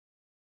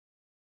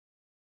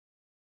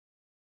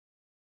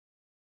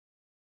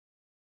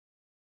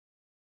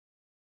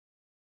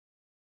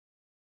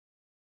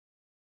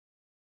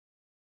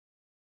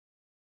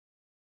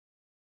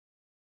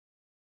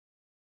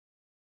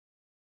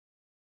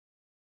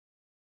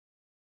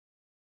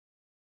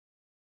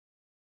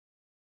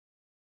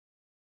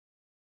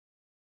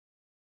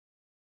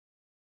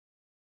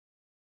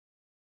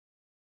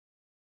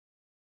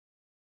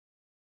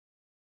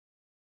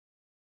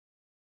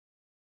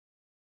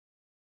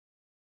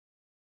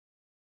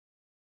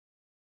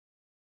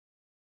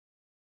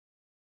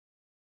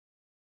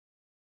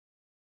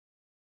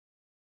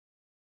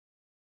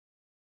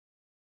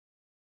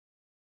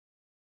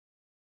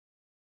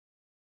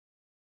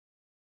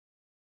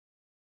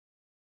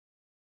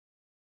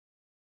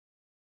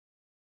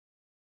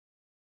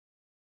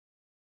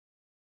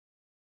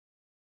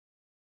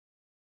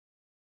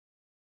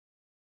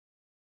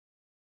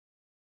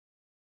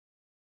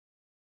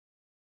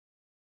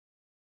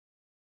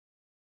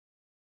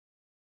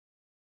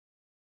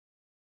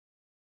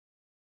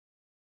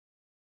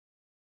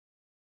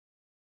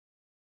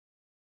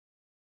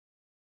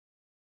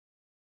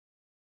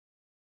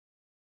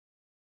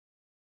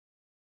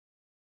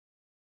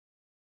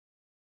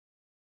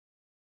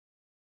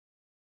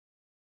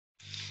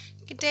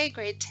Good day,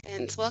 grade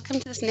 10s. Welcome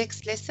to this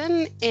next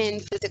lesson in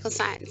physical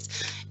science.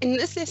 In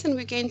this lesson,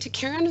 we're going to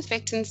carry on with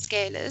vectors and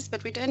scalars,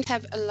 but we don't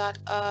have a lot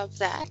of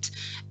that.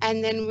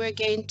 And then we're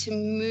going to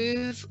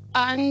move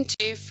on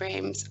to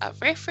frames of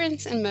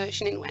reference and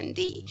motion in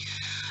 1D.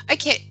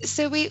 Okay,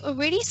 so we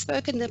already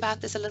spoken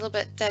about this a little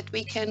bit, that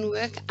we can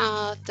work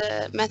out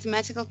the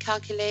mathematical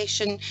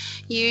calculation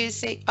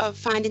using of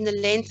finding the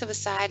length of a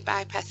side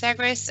by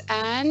Pythagoras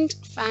and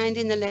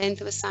finding the length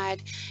of a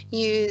side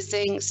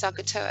using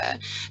SOHCAHTOA.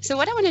 So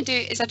what I want to do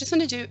is I just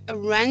want to do a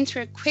run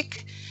through a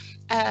quick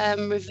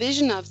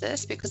revision of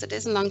this, because it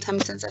is a long time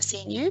since I've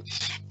seen you,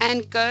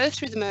 and go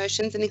through the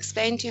motions and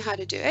explain to you how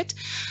to do it.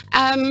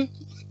 And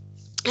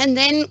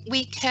then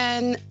we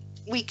can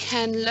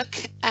look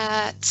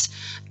at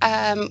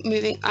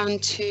moving on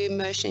to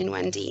motion in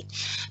 1D.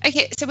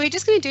 Okay, so we're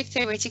just going to do it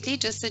theoretically,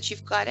 just so that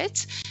you've got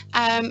it.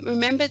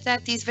 Remember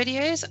that these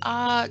videos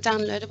are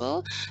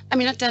downloadable,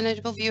 not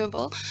downloadable,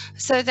 viewable,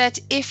 so that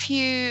if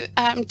you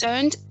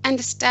don't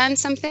understand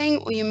something,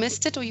 or you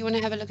missed it, or you want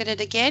to have a look at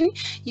it again,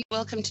 you're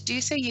welcome to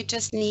do so. You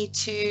just need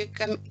to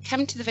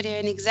come to the video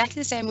in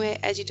exactly the same way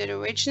as you did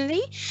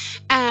originally,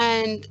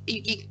 and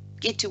you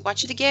get to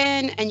watch it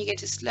again, and you get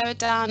to slow it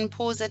down,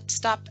 pause it,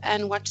 stop,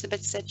 and watch the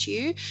bits that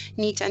you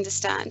need to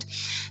understand.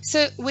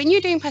 So when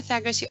you're doing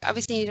Pythagoras, you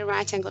obviously need a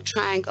right angle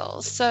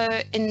triangle. So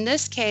in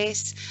this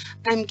case,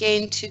 I'm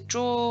going to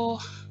draw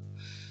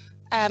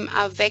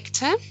our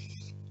vector.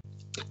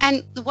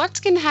 And what's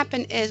going to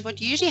happen is,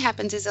 what usually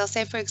happens is, I'll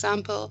say, for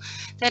example,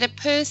 that a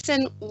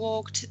person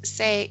walked,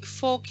 say,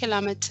 4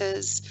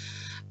 kilometers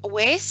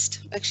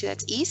west, actually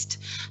that's east,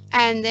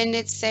 and then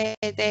let's say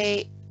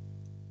they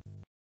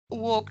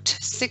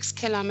walked 6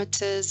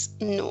 kilometers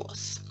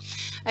north.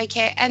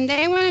 Okay, and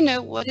they want to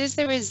know what is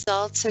the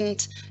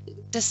resultant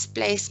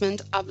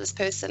displacement of this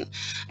person.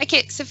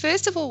 Okay, so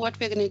first of all, what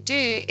we're going to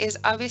do is,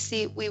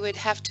 obviously we would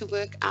have to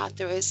work out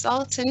the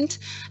resultant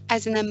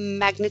as in the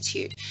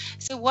magnitude.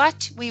 So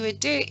what we would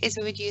do is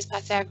we would use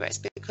Pythagoras,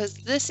 because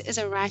this is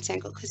a right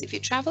angle, because if you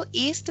travel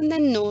east and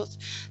then north,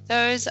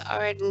 those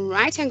are at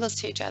right angles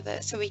to each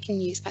other, so we can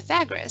use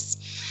Pythagoras.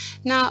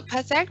 Now,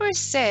 Pythagoras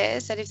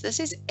says that if this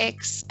is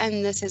x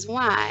and this is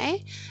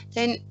y,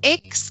 then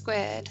x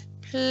squared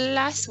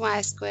plus y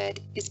squared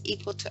is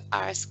equal to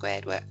r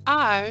squared, where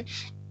r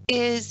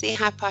is the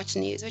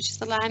hypotenuse, which is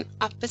the line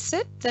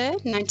opposite the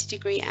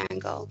 90-degree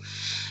angle.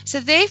 So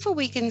therefore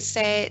we can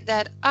say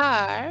that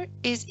r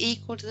is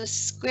equal to the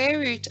square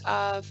root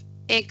of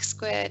x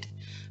squared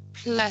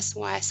plus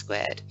y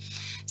squared.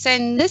 So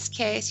in this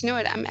case, you know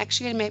what, I'm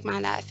actually going to make my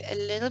life a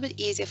little bit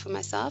easier for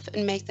myself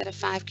and make that a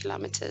 5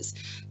 kilometers.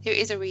 There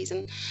is a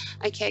reason.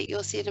 Okay,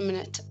 you'll see in a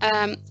minute.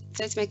 So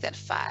let's make that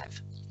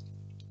 5.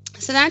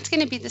 So that's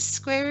going to be the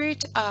square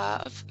root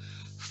of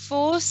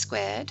 4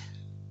 squared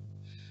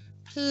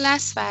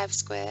plus 5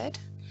 squared,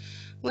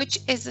 which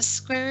is the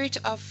square root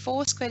of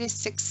 4 squared is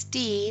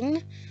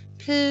 16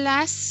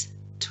 plus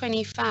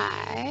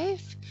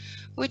 25,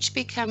 which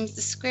becomes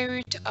the square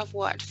root of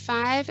what?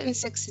 5 and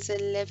 6 is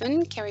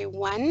 11, carry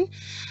 1,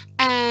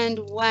 and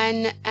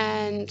 1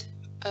 and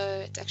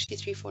it's actually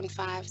 3, 4, and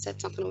 5, so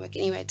that's not going to work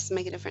anyway. It doesn't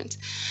make a difference.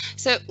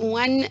 So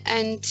 1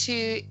 and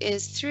 2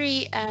 is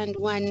 3, and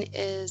 1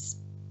 is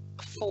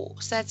 4.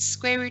 So that's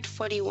square root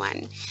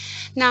 41.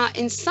 Now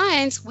in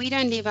science, we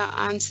don't leave our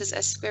answers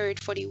as square root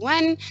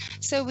 41.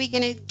 So we're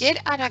going to get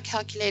out our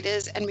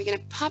calculators and we're going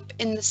to pop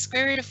in the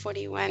square root of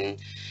 41.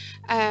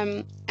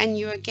 And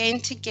you are going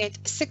to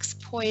get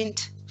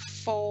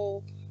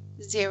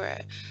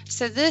 6.40.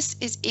 So this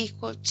is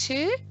equal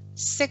to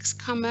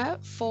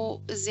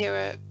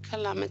 6,40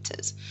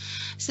 kilometers.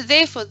 So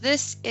therefore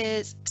this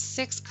is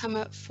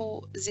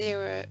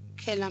 6,40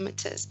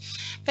 kilometers.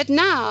 But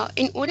now,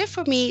 in order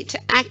for me to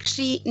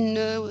actually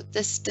know what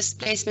this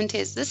displacement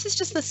is, this is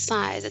just the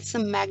size, it's the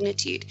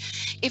magnitude.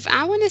 If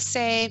I want to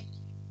say,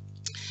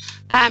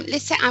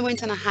 let's say I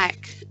went on a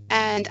hike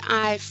and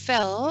I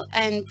fell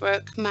and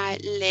broke my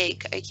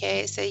leg.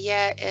 Okay, so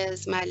here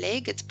is my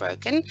leg, it's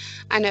broken.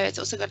 I know it's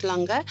also got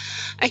longer.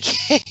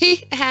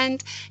 Okay,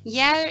 and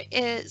here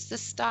is the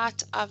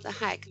start of the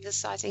hike, the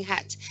starting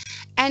height.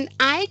 And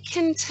I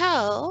can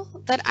tell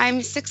that I'm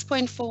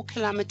 6.4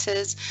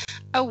 kilometers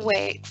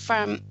away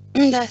from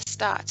the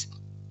start.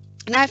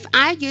 Now, if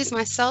I use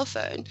my cell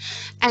phone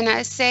and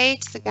I say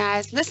to the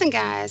guys, listen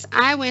guys,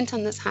 I went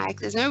on this hike,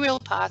 there's no real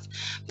path,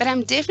 but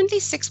I'm definitely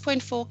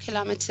 6.4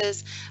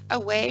 kilometers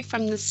away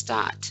from the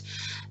start,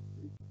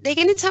 they're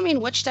going to tell me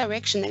in which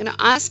direction. They're going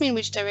to ask me in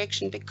which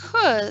direction,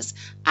 because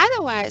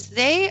otherwise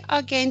they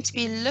are going to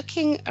be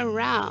looking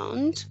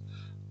around,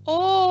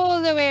 all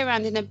the way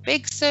around in a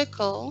big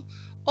circle,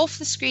 off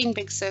the screen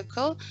big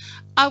circle,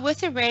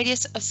 with a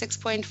radius of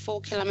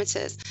 6.4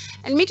 kilometers.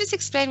 And let me just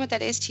explain what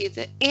that is to you.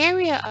 The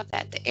area of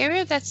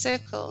that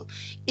circle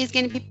is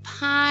going to be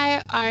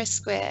pi r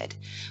squared,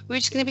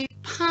 which is going to be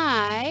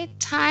pi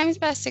times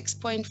by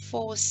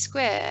 6.4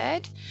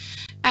 squared.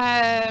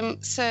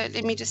 So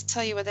let me just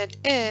tell you what that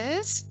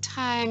is.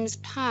 Times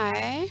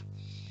pi.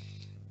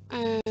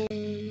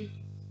 I'm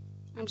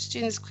just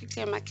doing this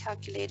quickly on my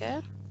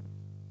calculator.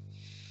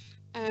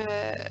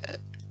 uh,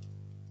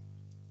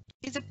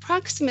 is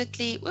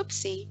approximately,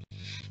 whoopsie,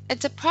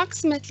 it's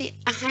approximately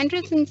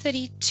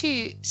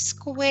 132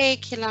 square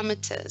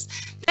kilometers.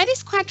 That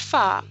is quite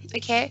far,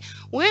 okay?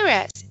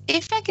 Whereas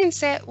if I can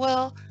say,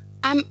 well,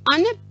 I'm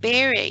on a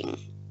bearing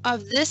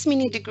of this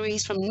many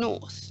degrees from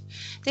north,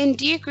 then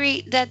do you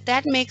agree that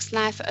that makes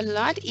life a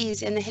lot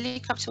easier and the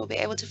helicopter will be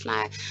able to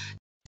fly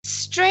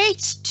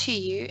straight to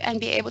you and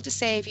be able to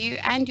save you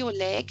and your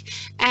leg,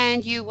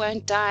 and you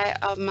won't die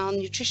of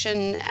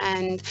malnutrition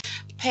and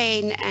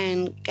pain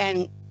and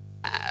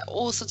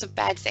all sorts of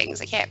bad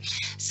things. Okay,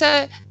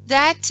 so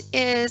that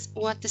is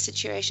what the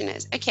situation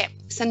is. Okay,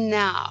 so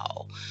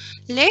now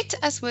let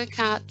us work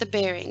out the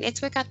bearing.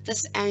 Let's work out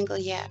this angle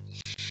here.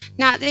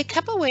 Now there are a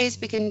couple ways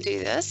we can do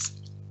this.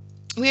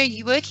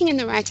 We're working in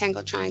the right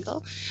angle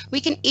triangle.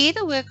 We can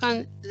either work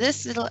on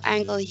this little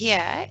angle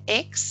here,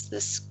 x,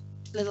 this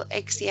little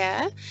x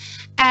here,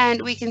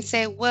 and we can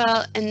say,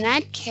 well, in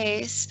that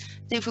case,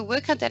 if we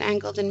work out that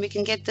angle, then we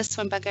can get this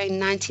one by going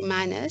 90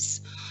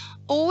 minus,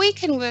 or we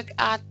can work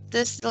out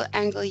this little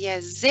angle here,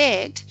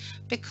 z,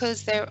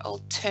 because they're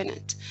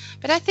alternate.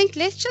 But I think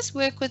let's just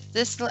work with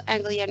this little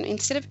angle here, and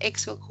instead of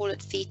x, we'll call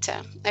it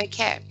theta.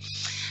 Okay,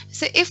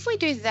 so if we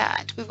do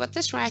that, we've got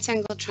this right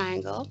angle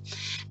triangle,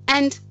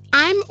 and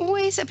I'm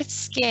always a bit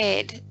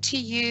scared to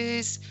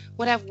use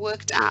what I've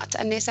worked out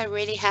unless I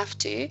really have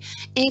to,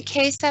 in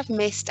case I've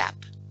messed up.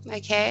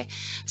 Okay,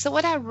 so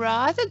what I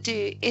rather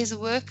do is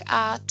work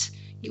out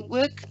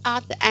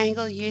the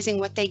angle using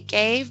what they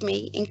gave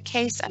me in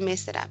case I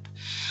mess it up.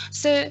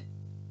 So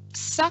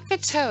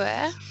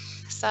SOHCAHTOA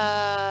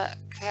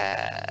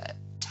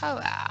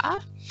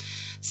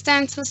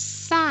stands for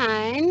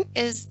sine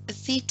is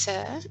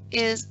theta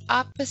is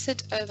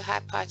opposite over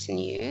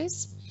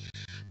hypotenuse.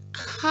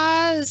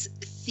 Cos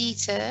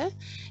theta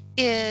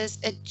is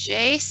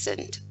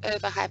adjacent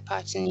over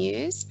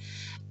hypotenuse,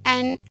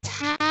 and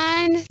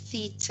tan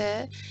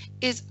theta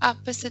is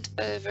opposite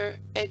over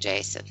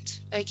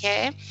adjacent.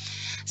 Okay,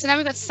 so now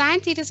we've got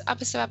sine theta is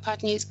opposite over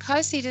hypotenuse,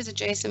 cos theta is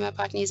adjacent over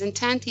hypotenuse, and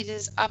tan theta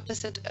is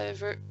opposite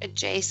over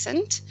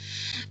adjacent.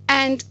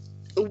 And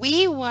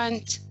we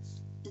want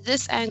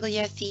this angle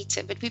here,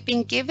 theta, but we've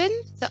been given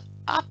the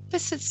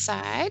opposite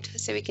side,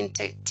 so we can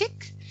take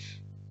tick,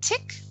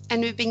 tick,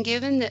 and we've been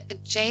given the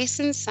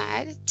adjacent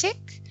side,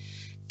 tick,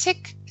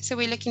 tick, so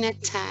we're looking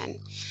at tan.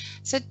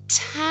 So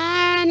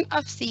tan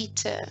of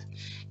theta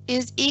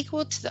is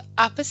equal to the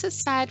opposite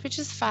side, which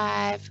is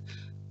 5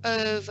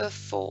 over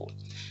 4.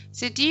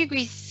 So do you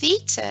agree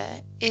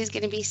theta is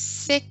going to be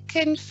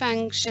second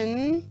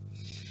function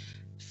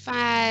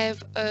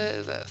 5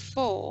 over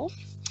 4?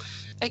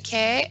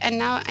 Okay, and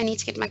now I need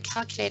to get my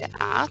calculator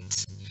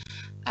out.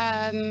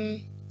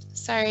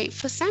 Sorry,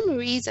 for some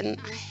reason,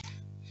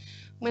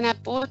 when I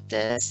bought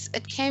this,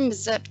 it came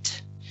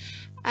zipped,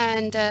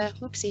 and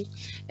whoopsie,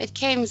 it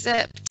came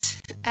zipped,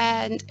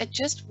 and it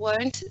just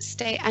won't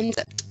stay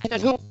unzipped. I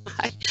don't know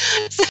why.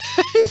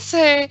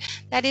 So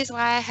that is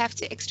why I have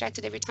to extract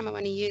it every time I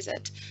want to use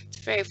it. It's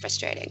very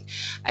frustrating.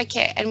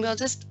 Okay, and we'll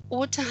just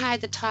auto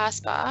hide the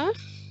taskbar.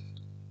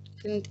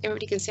 And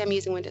everybody can see I'm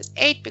using Windows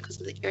 8 because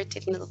of the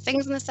irritating little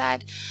things on the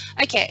side.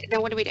 Okay, now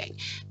what are we doing?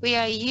 We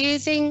are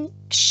using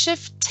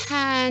Shift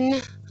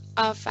tan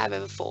of 5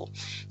 over 4.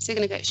 So we're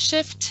going to go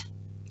Shift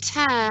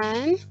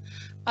tan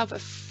of a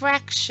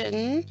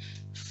fraction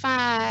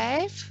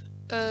 5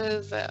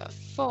 over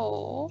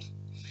 4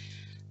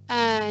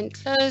 and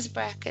close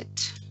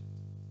bracket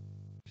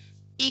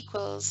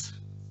equals,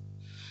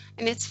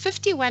 and it's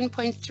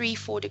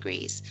 51.34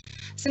 degrees.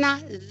 So now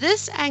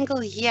this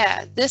angle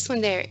here, this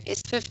one there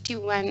is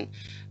 51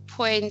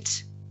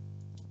 point,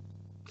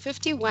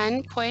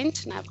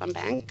 now I've gone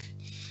back,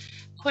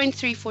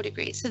 0.34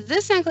 degrees. So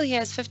this angle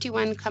here is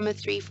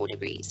 51.34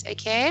 degrees,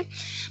 okay?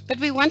 But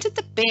we wanted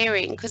the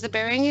bearing because the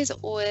bearing is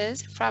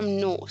always from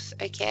north,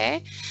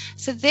 okay?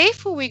 So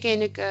therefore we're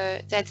going to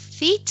go that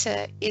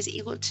theta is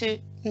equal to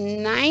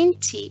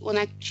 90, well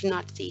actually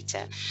not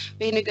theta,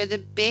 we're going to go the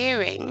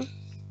bearing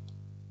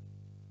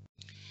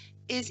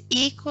is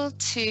equal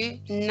to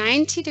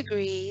 90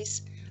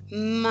 degrees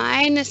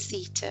minus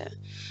theta,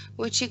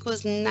 which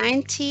equals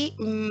 90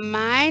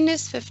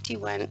 minus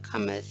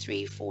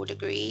 51.34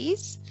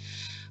 degrees,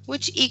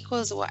 which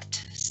equals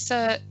what?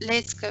 So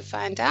let's go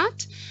find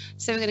out.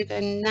 So we're going to go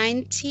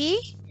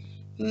 90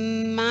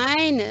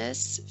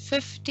 minus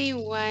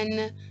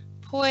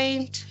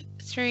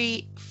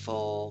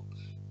 51.34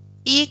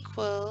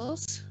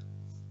 equals,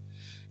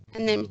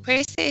 and then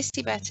press the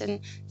ST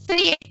button,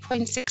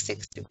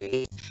 38.66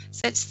 degrees.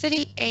 So it's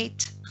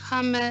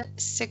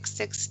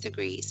 38.66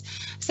 degrees.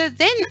 So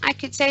then I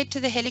could say to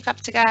the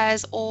helicopter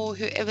guys or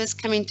whoever's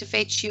coming to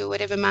fetch you, or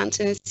whatever,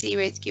 mountain sea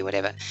rescue,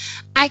 whatever,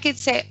 I could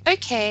say,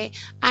 okay,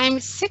 I'm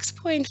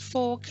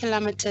 6.4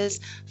 kilometers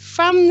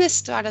from the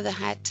start of the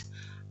hut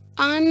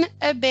on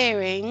a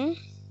bearing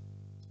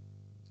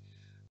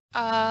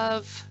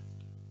of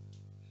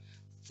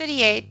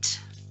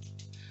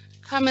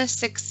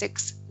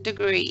 38.66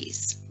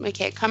 degrees.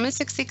 Okay,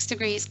 0.66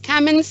 degrees.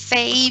 Come and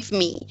save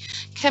me.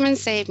 Come and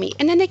save me.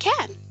 And then they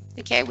can.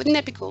 Okay, wouldn't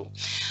that be cool?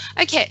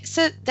 Okay,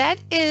 so that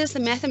is the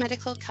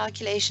mathematical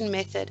calculation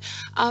method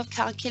of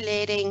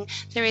calculating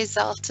the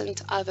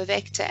resultant of a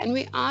vector. And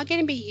we are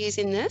going to be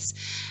using this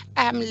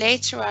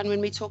later on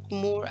when we talk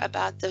more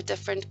about the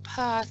different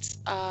parts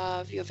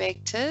of your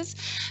vectors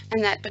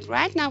and that. But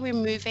right now we're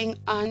moving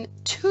on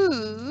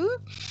to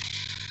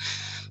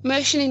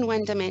motion in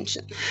one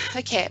dimension.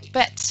 Okay,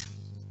 but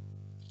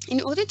in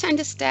order to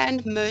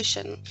understand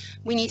motion,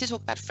 we need to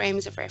talk about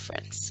frames of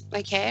reference.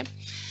 Okay,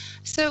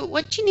 so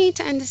what you need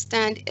to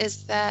understand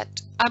is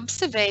that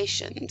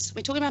observations,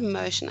 we're talking about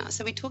motion now,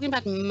 so we're talking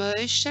about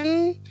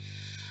motion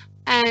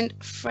and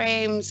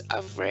frames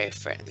of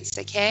reference,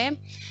 okay?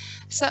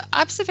 So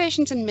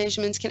observations and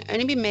measurements can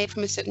only be made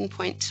from a certain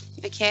point,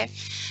 okay?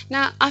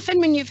 Now, often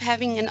when you're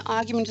having an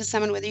argument with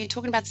someone, whether you're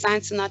talking about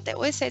science or not, they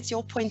always say it's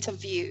your point of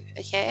view,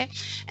 okay?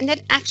 And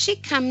that actually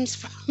comes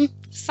from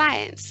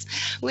science,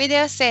 where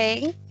they're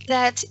saying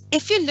that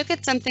if you look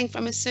at something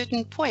from a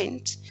certain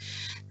point,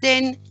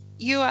 then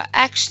you are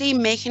actually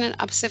making an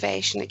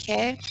observation,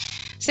 okay?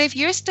 So if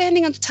you're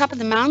standing on the top of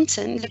the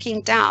mountain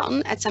looking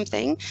down at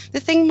something, the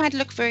thing might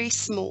look very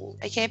small,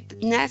 okay?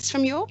 And that's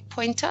from your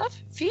point of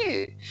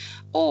view.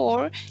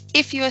 Or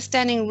if you are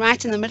standing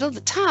right in the middle of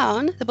the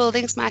town, the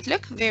buildings might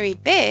look very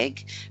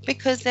big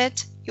because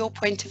that's your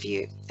point of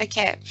view,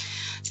 okay?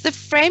 So the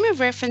frame of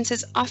reference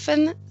is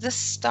often the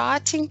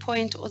starting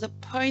point or the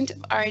point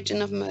of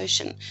origin of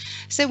motion.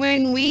 So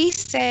when we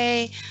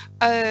say,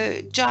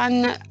 oh,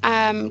 John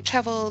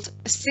traveled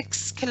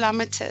 6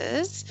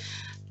 kilometers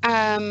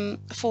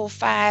for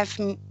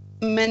 5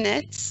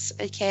 minutes,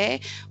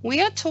 okay,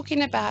 we are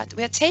taking it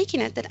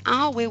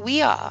that where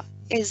we are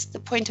is the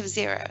point of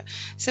zero.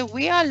 So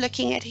we are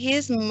looking at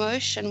his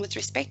motion with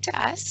respect to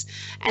us,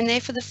 and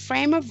therefore the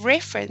frame of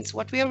reference,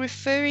 what we are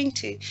referring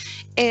to,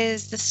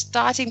 is the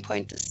starting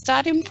point. The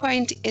starting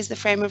point is the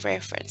frame of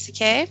reference,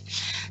 okay?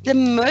 The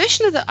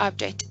motion of the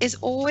object is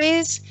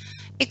always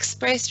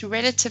expressed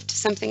relative to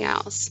something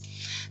else.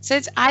 So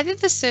it's either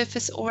the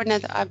surface or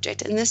another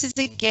object, and this is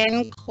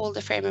again called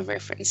the frame of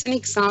reference. An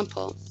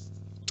example,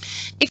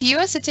 if you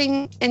are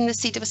sitting in the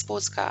seat of a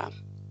sports car,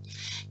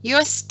 you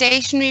are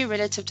stationary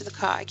relative to the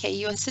car, okay?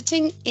 You are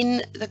sitting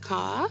in the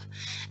car,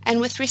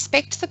 and with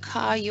respect to the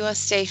car, you are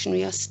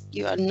stationary,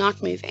 you are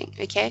not moving,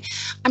 okay?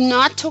 I'm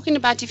not talking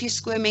about if you're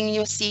squirming in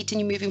your seat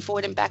and you're moving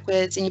forward and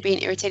backwards and you're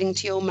being irritating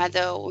to your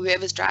mother or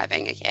whoever's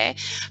driving, okay?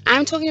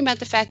 I'm talking about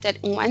the fact that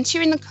once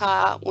you're in the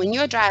car, when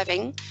you're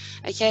driving,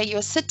 okay,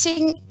 you're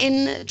sitting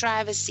in the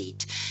driver's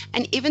seat,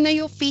 and even though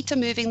your feet are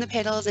moving the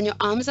pedals and your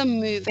arms are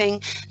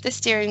moving the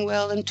steering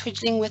wheel and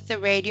twiddling with the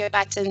radio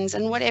buttons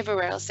and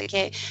whatever else,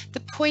 okay, the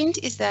point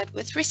is that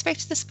with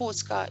respect to the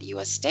sports car, you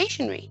are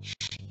stationary.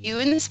 You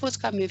and the sports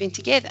car moving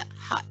together.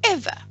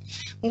 However,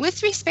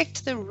 with respect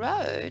to the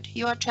road,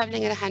 you are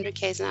traveling at 100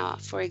 k's an hour,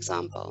 for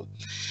example.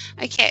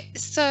 Okay,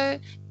 so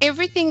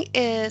everything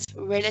is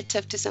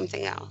relative to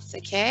something else,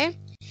 okay?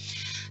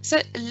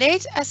 So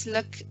let us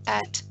look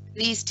at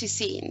these two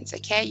scenes,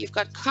 okay? You've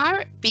got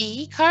car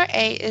B, car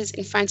A is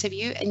in front of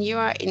you, and you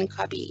are in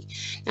car B.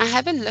 Now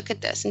have a look at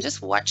this and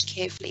just watch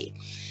carefully.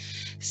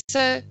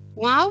 So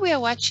while we are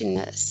watching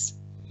this,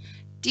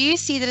 do you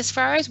see that as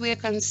far as we're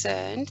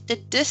concerned, the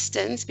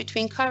distance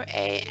between car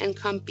A and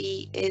car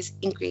B is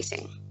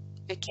increasing,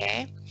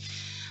 okay?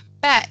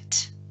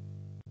 But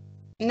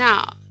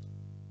now,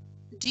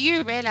 do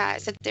you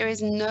realize that there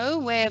is no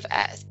way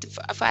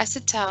for us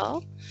to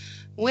tell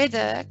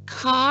whether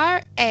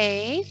car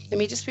A, let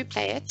me just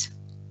replay it.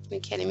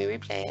 Okay, let me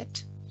replay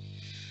it.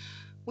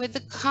 Whether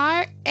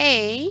car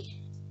A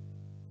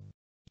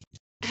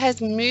has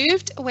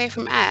moved away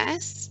from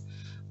us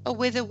or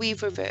whether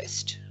we've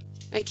reversed,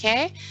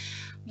 okay?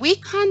 We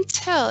can't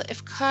tell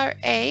if car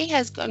A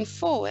has gone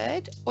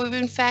forward or if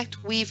in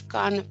fact we've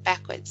gone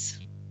backwards.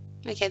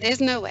 Okay,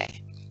 there's no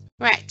way.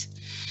 Right.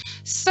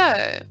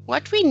 So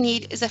what we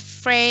need is a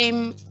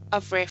frame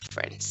of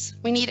reference.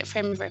 We need a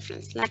frame of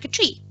reference, like a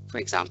tree, for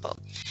example.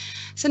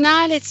 So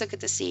now let's look at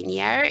the scene.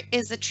 Here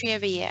is the tree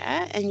over here,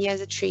 and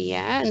here's a tree here,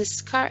 and this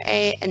is car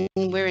A, and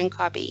we're in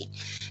car B.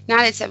 Now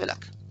let's have a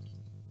look.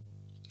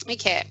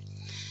 Okay.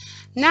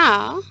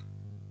 Now,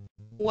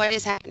 what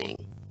is happening?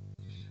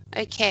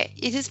 Okay,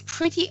 it is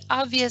pretty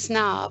obvious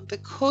now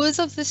because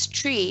of this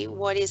tree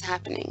what is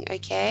happening,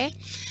 okay?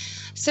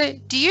 So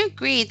do you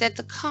agree that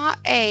the car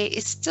A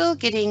is still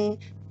getting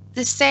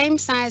the same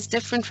size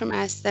different from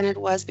us than it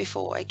was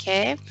before,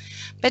 okay?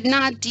 But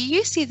now do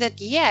you see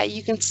that, yeah,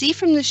 you can see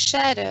from the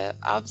shadow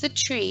of the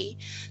tree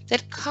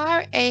that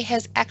car A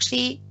has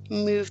actually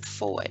moved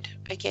forward.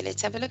 Okay,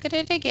 let's have a look at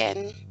it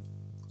again,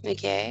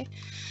 okay?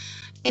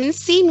 In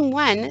scene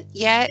 1,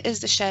 yeah, is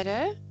the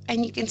shadow,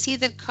 and you can see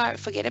that car,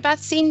 forget about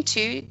scene 2,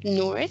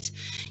 ignore it.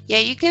 Yeah,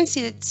 you can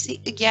see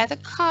that, yeah, the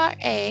car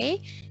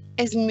A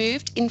is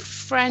moved in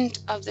front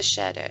of the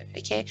shadow,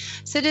 okay?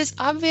 So it is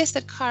obvious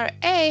that car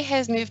A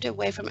has moved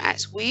away from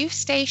us. We're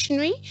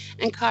stationary,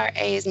 and car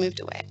A has moved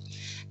away.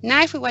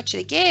 Now if we watch it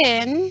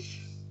again,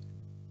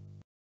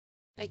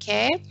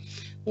 okay,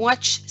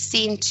 watch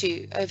scene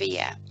 2 over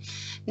here.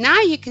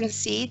 Now you can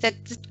see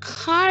that the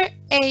car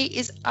A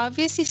is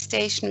obviously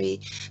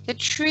stationary. The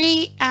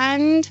tree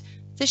and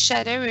the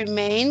shadow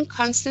remain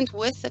constant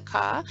with the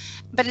car,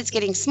 but it's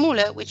getting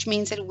smaller, which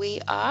means that we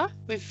are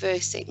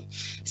reversing.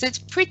 So it's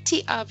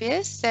pretty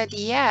obvious that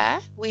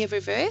yeah, we have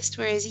reversed,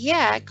 whereas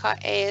yeah, car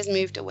A has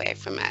moved away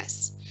from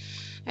us.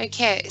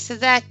 Okay, so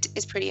that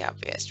is pretty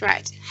obvious,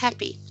 right?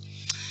 Happy.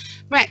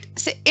 Right,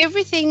 so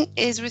everything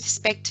is with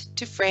respect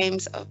to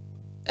frames of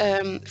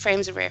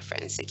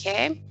reference,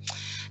 okay?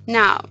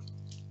 Now,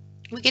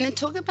 we're going to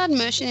talk about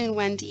motion in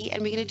 1D,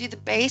 and we're going to do the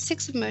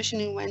basics of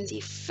motion in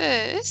 1D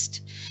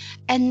first,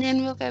 and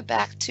then we'll go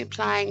back to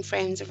applying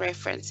frames of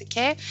reference,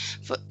 okay?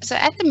 So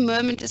at the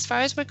moment, as far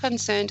as we're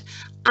concerned,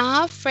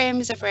 our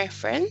frames of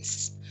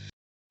reference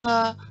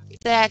are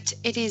that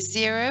it is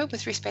 0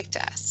 with respect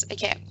to us,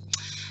 okay?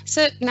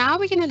 So now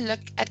we're going to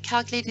look at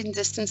calculating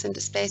distance and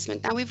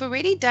displacement. Now we've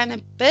already done a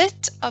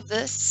bit of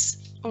this,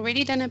 when we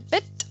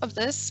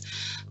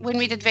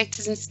did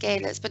vectors and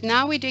scalars, but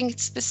now we're doing it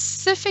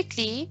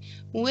specifically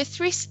with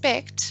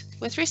respect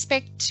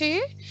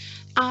to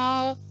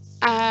our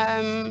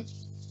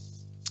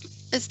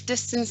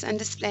distance and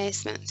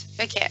displacement.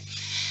 Okay,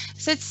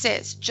 so it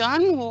says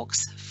John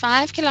walks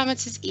 5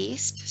 kilometers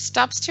east,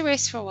 stops to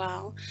rest for a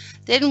while,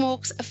 then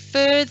walks a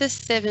further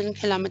 7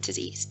 kilometers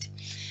east.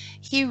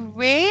 He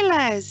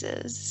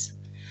realizes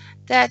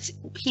that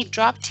he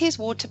dropped his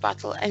water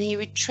bottle and he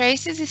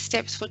retraces his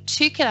steps for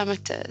 2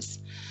 kilometers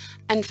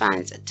and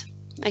finds it.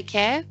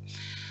 Okay,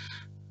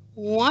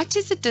 what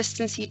is the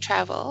distance he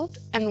traveled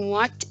and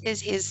what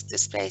is his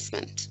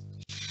displacement?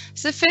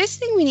 So the first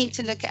thing we need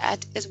to look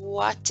at is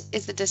what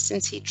is the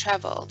distance he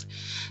traveled.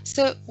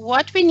 So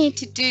what we need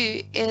to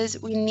do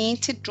is we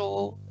need to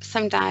draw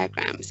some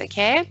diagrams,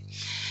 okay?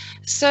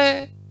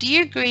 So do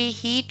you agree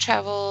he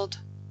traveled,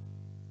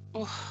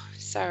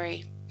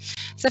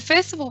 So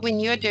first of all, when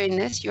you're doing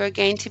this, you're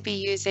going to be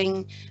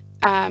using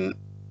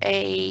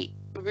a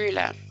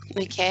ruler,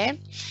 okay?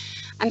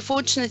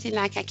 Unfortunately,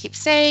 like I keep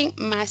saying,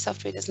 my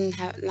software doesn't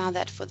allow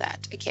that for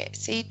that. Okay,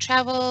 so he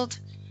traveled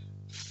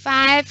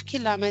 5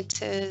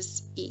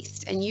 kilometers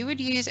east, and you would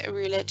use a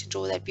ruler to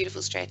draw that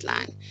beautiful straight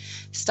line.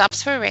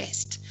 Stops for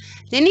rest.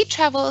 Then he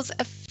travels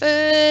a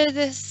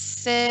further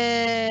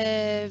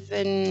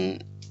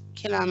 7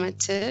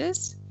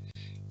 kilometers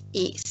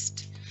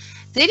east.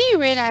 Then he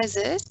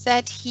realizes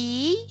that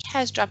he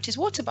has dropped his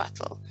water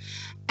bottle.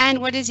 And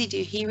what does he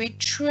do? He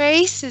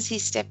retraces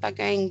his step by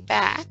going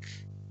back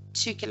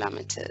 2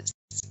 kilometers.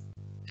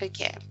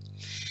 Okay.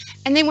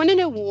 And they want to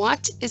know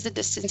what is the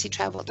distance he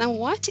traveled. Now,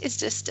 what is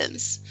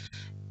distance?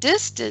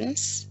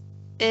 Distance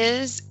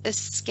is a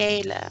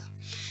scalar.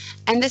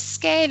 And the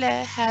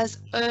scalar has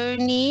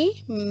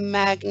only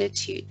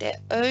magnitude. They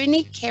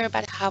only care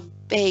about how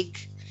big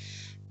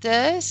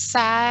the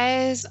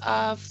size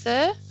of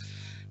the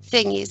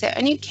thing is. They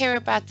only care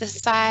about the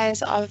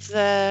size of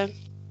the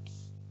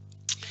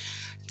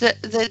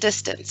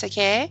distance,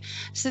 okay?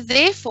 So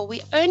therefore, all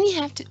we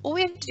have to do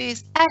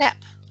is add up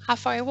how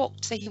far he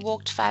walked. So he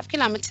walked 5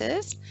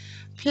 kilometers,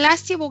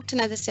 plus he walked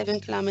another 7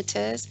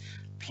 kilometers,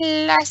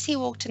 plus he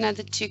walked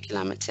another 2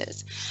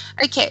 kilometers.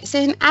 Okay, so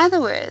in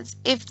other words,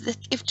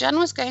 if John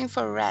was going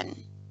for a run,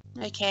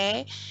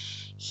 okay,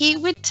 he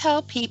would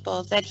tell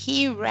people that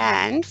he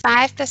ran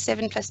 5 plus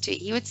 7 plus 2.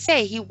 He would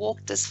say he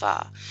walked this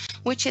far,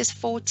 which is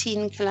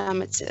 14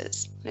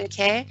 kilometers,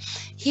 okay?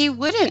 He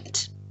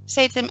wouldn't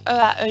say to them, oh,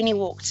 I only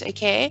walked,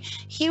 okay?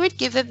 He would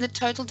give them the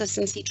total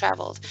distance he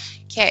traveled.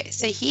 Okay,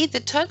 so the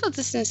total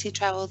distance he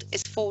traveled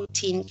is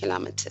 14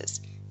 kilometers.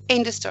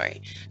 End of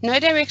story. No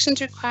directions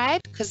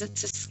required because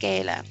it's a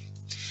scalar.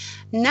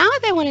 Now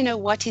they want to know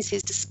what is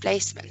his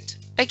displacement.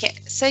 Okay,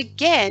 so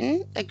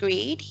again,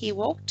 agreed, he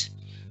walked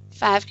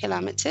 5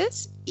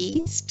 kilometers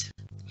east.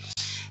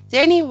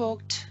 Then he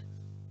walked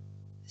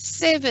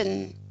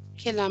 7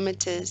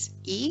 kilometers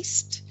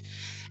east.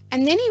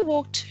 And then he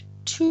walked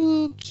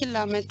 2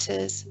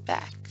 kilometers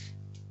back,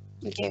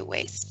 okay,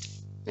 west,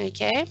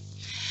 okay?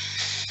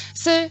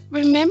 So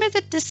remember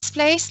that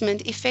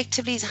displacement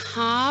effectively is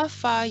how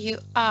far you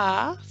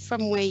are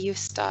from where you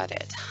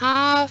started,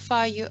 how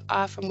far you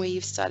are from where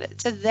you've started.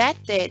 So that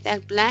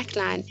black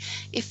line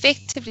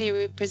effectively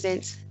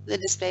represents the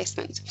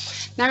displacement.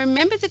 Now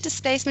remember that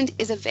displacement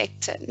is a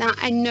vector. Now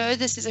I know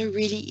this is a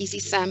really easy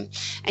sum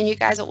and you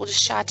guys are all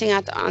just shouting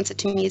out the answer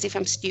to me as if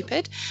I'm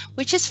stupid,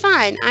 which is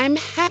fine. I'm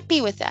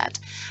happy with that.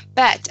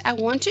 But I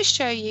want to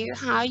show you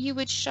how you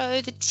would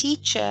show the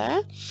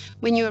teacher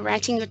when you're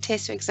writing your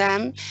test or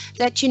exam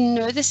that you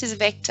know this is a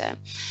vector.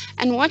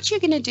 And what you're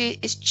going to do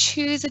is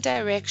choose a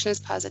direction as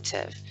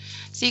positive.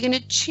 So you're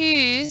going to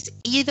choose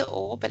either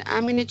or, but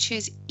I'm going to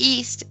choose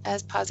east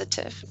as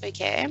positive,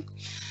 okay?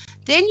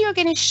 Then you're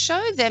going to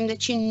show them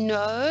that you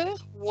know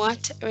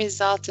what a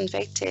resultant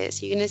vector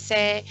is. You're going to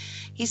say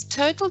his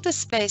total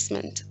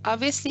displacement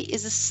obviously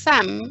is the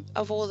sum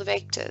of all the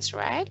vectors,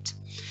 right?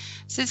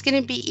 So it's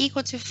going to be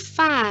equal to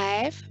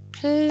 5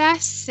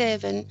 plus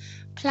 7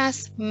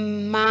 plus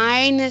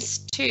minus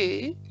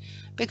 2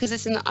 because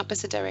it's in the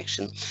opposite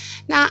direction.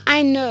 Now,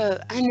 I know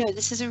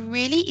this is a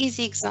really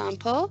easy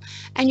example,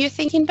 and you're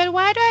thinking, but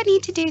why do I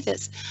need to do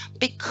this?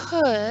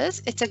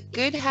 Because it's a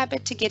good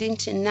habit to get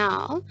into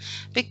now,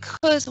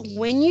 because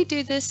when you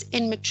do this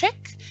in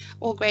matric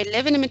or grade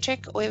 11 in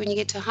matric, or when you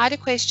get to harder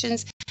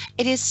questions,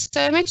 it is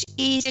so much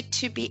easier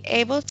to be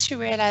able to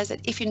realize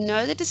that if you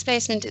know the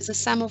displacement is the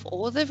sum of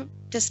all the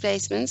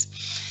displacements,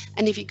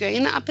 and if you're going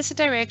in the opposite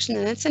direction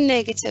and it's a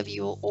negative,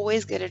 you will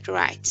always get it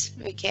right,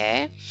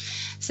 okay?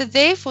 So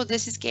therefore,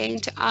 this is going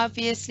to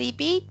obviously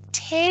be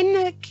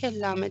 10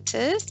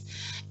 kilometers,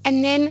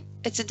 and then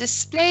it's a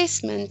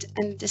displacement,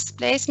 and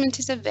displacement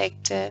is a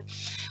vector,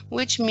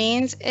 which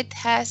means it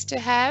has to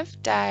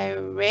have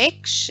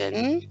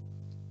direction.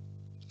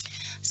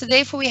 So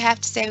therefore, we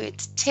have to say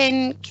it's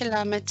 10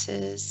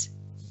 kilometers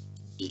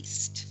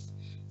east.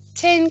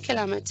 10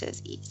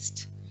 kilometers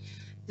east.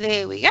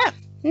 There we go.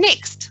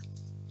 Next.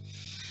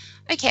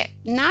 Okay,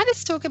 now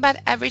let's talk about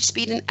average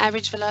speed and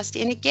average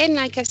velocity. And again,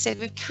 like I said,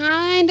 we've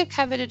kind of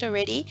covered it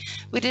already.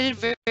 We did it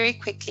very, very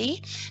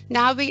quickly.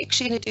 Now we're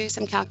actually going to do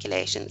some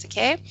calculations,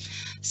 okay?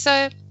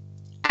 So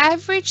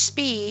average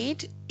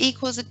speed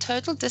equals the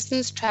total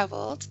distance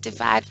traveled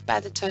divided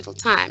by the total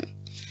time.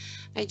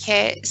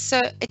 Okay, so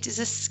it is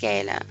a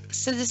scalar.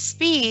 So the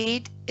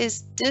speed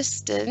is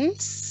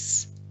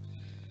distance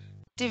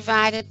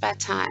divided by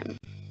time.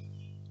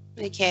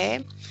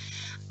 Okay,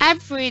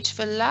 average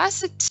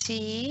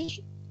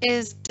velocity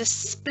is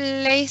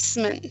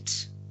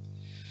displacement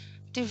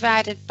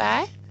divided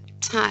by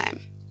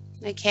time.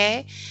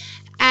 Okay,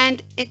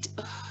 and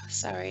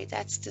sorry,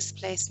 that's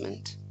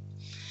displacement.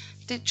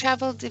 The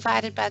travel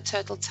divided by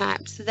total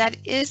time. So that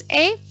is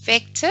a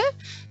vector,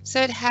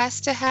 so it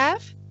has to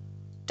have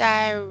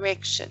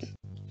direction.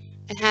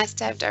 It has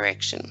to have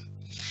direction.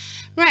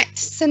 Right,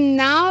 so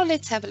now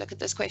let's have a look at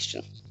this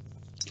question.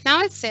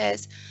 Now it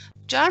says,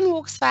 John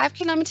walks 5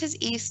 kilometers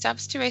east,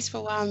 stops to rest for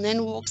a while, and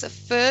then walks a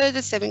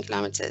further 7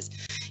 kilometers.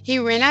 He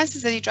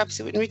realizes that he drops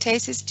it and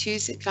retraces 2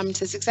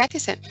 kilometers, exactly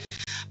the same.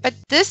 But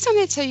this time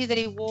they tell you that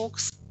he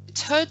walks a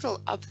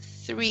total of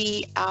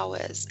 3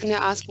 hours. And they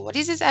ask, what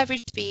is his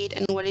average speed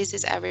and what is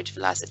his average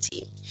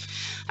velocity?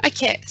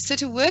 Okay, so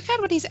to work out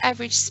what his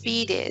average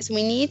speed is,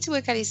 we need to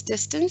work out his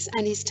distance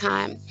and his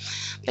time.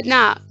 But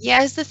now,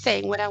 here's the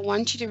thing. What I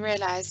want you to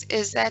realize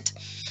is that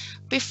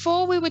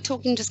before we were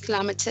talking just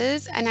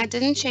kilometers, and I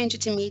didn't change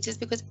it to meters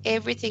because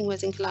everything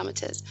was in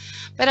kilometers.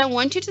 But I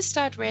want you to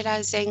start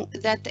realizing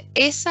that the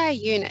SI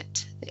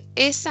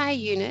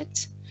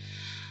unit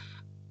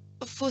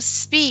for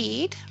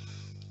speed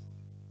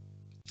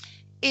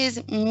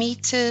is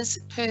meters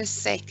per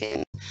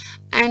second.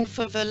 And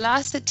for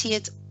velocity,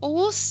 it's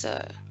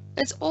also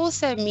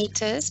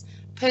meters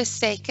per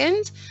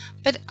second,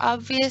 but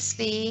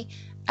obviously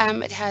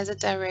it has a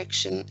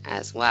direction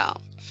as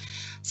well.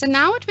 So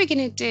now what we're going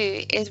to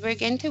do is we're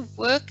going to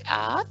work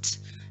out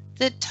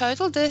the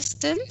total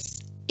distance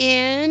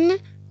in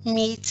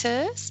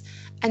meters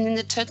and then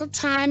the total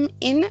time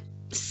in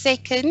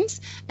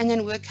seconds, and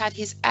then work out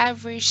his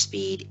average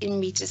speed in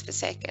meters per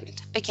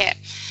second. Okay,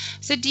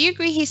 so do you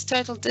agree his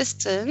total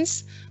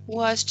distance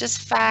was just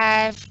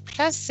 5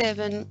 plus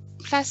 7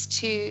 plus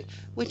 2,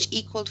 which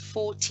equaled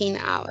 14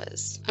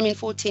 kilometers?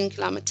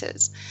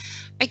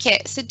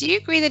 Okay, so do you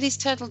agree that his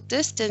total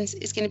distance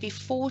is going to be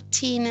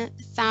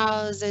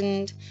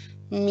 14,000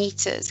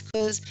 meters?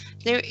 Because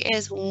there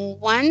is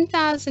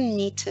 1,000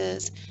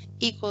 meters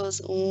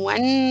equals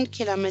 1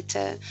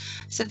 kilometer.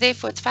 So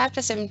therefore, it's 5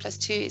 plus 7 plus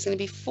 2 is going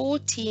to be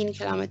 14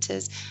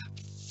 kilometers.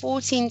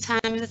 14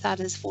 times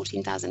 1,000 is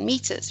 14,000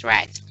 meters,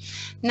 right?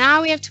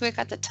 Now we have to work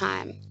out the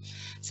time.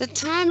 So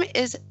time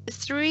is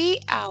 3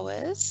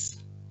 hours.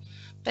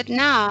 But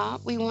now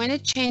we want to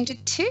change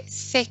it to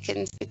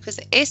seconds because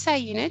the SI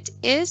unit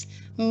is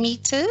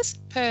meters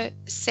per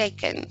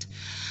second.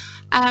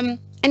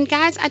 And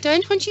guys, I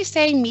don't want you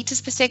saying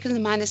meters per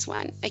second minus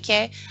 1,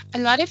 okay? A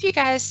lot of you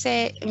guys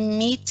say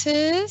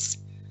meters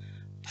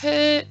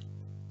per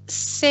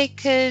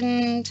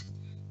second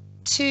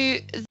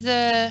to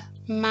the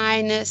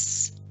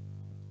minus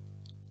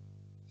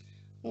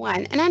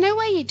 1. And I know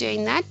why you're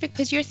doing that,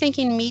 because you're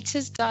thinking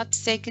meters dot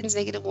seconds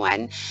negative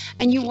 1,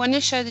 and you want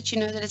to show that you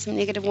know that it's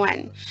negative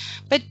 1.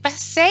 But by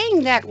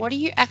saying that, what are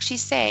you actually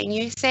saying?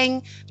 You're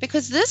saying,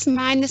 because this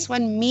minus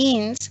 1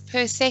 means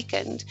per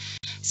second.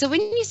 So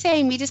when you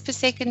say meters per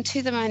second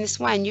to the minus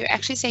 1, you're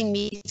actually saying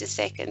meters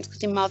seconds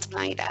because you're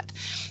multiplying it out.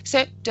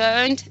 So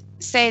don't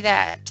say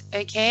that,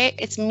 okay?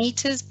 It's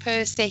meters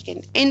per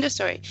second. End of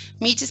story.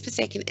 Meters per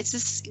second.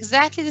 It's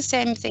exactly the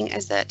same thing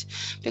as that.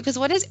 Because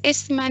what does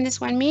S minus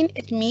 1 mean?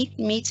 It means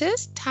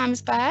meters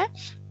times by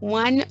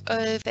 1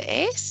 over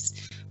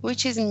S,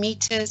 which is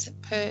meters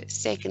per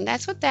second.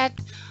 That's what that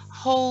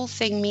whole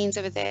thing means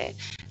over there.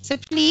 So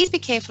please be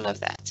careful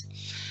of that.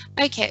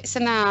 Okay, so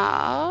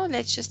now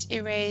let's just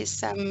erase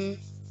some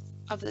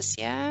of this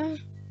here.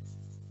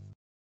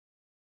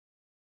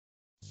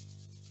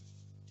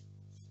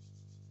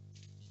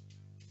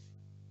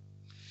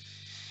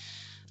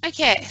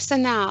 Okay, so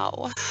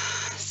now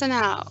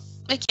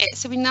Okay,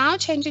 so we're now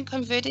changing,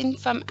 converting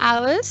from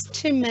hours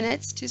to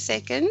minutes to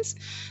seconds.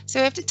 So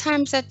we have to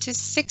times that to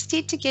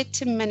 60 to get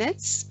to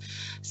minutes.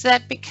 So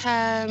that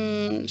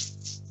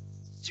becomes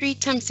 3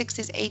 times 6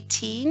 is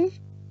 18.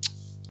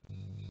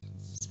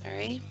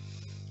 Sorry.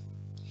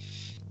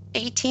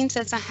 18, so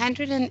it's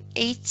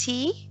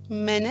 180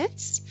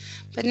 minutes.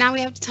 But now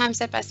we have to times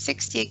that by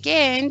 60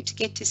 again to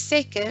get to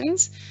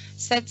seconds.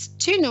 So that's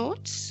 2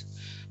 noughts.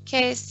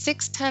 Okay,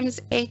 6 times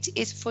 8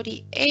 is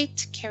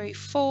 48, carry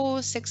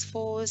 4, 6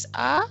 fours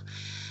are,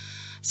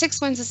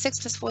 6 ones is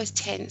 6 plus 4 is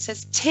 10, so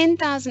it's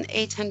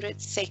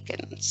 10,800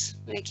 seconds,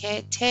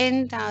 okay,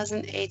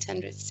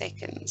 10,800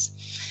 seconds.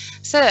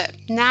 So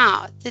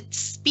now the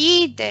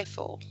speed,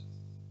 therefore,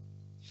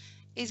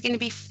 is going to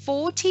be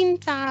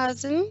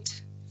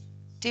 14,000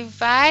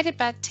 divided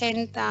by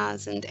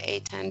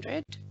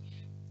 10,800,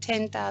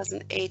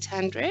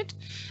 10,800,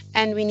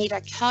 and we need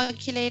a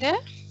calculator.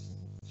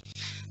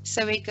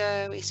 So we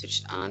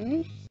switched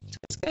on, so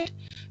it's good.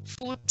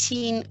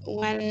 14,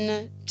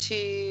 1,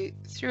 2,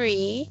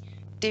 3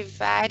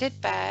 divided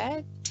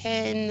by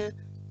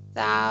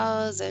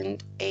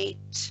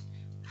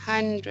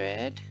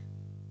 10,800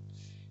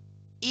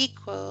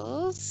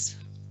 equals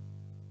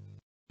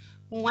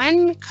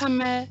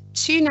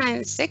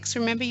 1,296.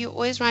 Remember, you're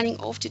always rounding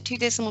off to 2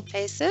 decimal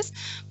places,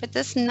 but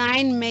this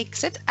 9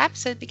 makes it up,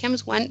 so it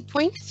becomes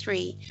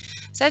 1.3.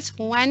 So that's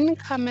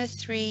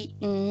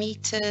 1,3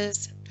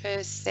 meters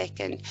per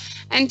second.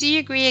 And do you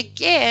agree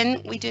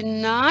again, we do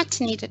not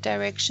need a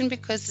direction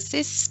because this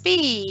is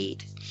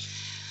speed.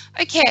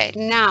 Okay,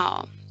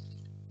 now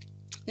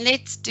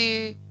let's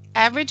do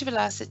average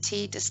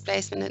velocity,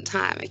 displacement, and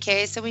time.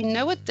 Okay, so we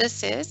know what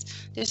this is.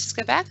 Let's just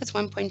go back. It's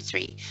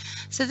 1.3.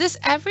 So this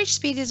average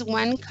speed is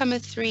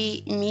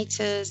 1,3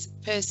 meters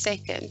per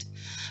second.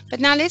 But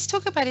now let's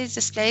talk about his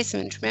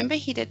displacement. Remember,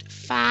 he did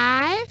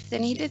 5,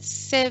 then he did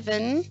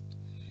 7,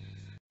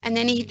 and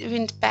then he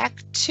went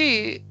back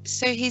 2.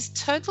 So his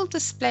total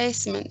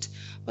displacement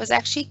was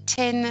actually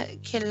 10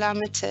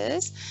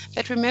 kilometers.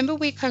 But remember,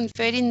 we're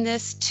converting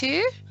this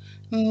to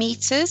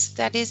meters.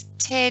 That is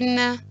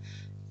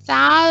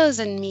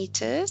 10,000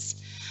 meters.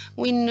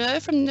 We know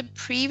from the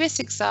previous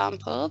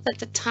example that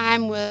the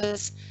time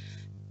was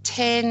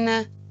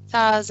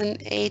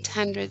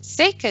 10,800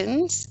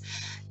 seconds.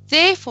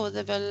 Therefore,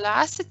 the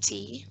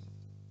velocity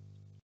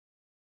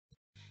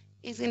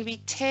is going to be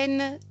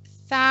 10,000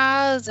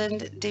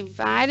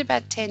 divided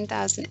by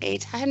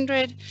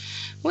 10,800,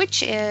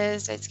 which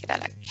is, let's get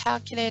out a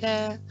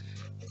calculator,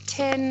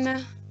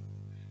 10,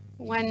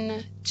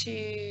 1,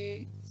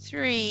 2,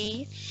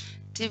 3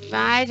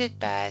 divided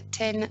by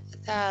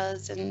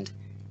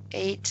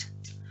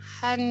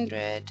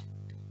 10,800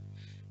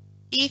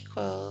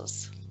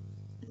 equals,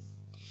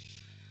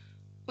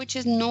 which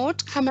is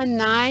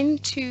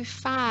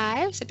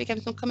 0,925, so it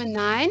becomes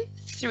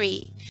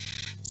 0,93.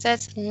 So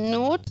that's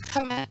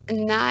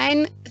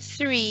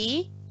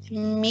 0,93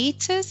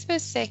 meters per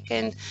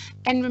second.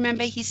 And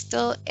remember, he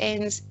still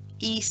ends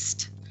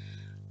east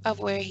of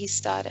where he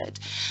started.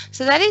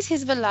 So that is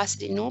his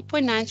velocity,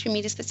 0.93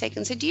 meters per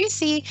second. So do you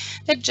see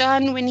that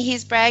John, when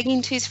he's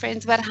bragging to his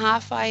friends about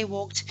how far he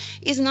walked,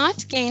 is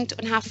not going to,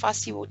 and how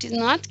fast he walked, is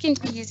not going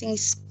to be using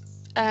his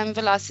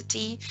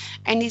velocity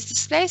and his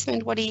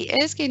displacement. What he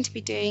is going to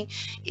be doing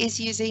is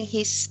using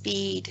his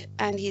speed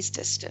and his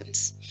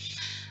distance.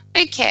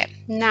 Okay,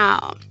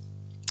 now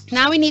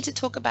we need to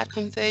talk about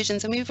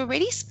conversions, and we've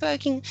already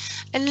spoken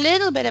a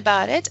little bit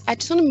about it. I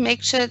just want to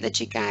make sure that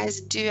you guys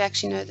do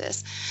actually know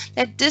this,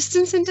 that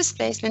distance and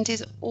displacement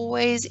is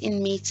always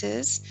in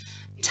meters,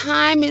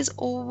 time is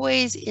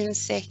always in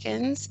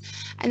seconds,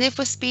 and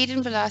therefore speed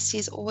and velocity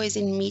is always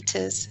in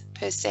meters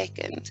per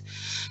second.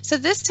 So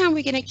this time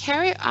we're going to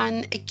carry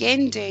on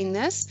again doing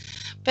this,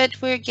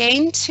 but we're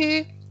going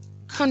to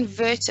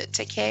convert it,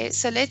 okay?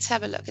 So let's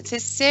have a look. It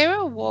says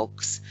Sarah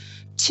walks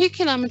 2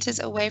 kilometers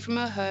away from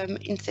her home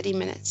in 30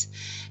 minutes.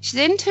 She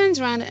then turns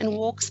around and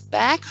walks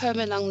back home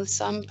along the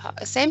same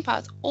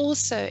path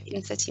also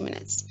in 30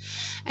 minutes.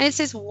 And it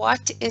says,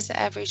 what is the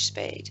average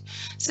speed?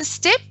 So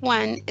step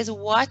 1 is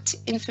what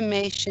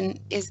information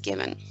is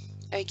given,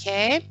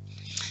 okay?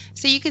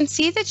 So you can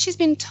see that she's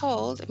been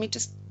told, let me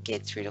just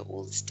get through to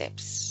all the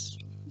steps,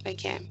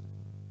 okay?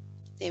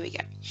 There we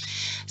go.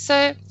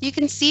 So you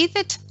can see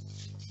that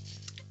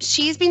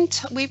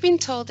we've been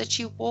told that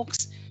she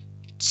walks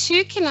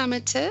 2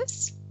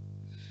 kilometers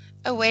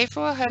away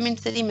from her home in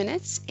 30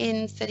 minutes,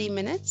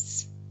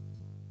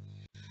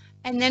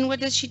 And then what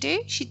does she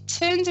do? She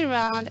turns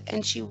around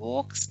and she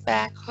walks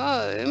back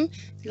home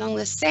along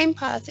the same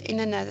path in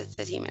another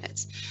 30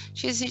 minutes.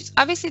 She's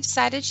obviously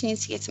decided she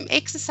needs to get some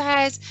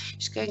exercise.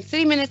 She's going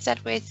 30 minutes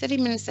that way, 30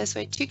 minutes this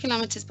way, 2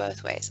 kilometers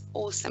both ways.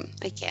 Awesome.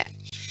 Okay.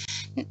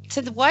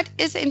 So what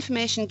is the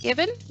information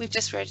given? We've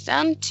just wrote it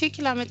down. 2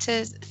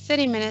 kilometers,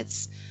 30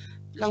 minutes,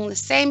 along the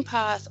same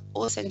path,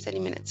 also in 30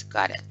 minutes.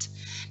 Got it.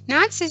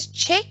 Now it says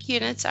check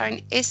units are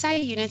in SI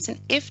units,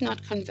 and if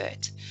not,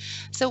 convert.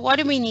 So what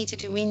do we need to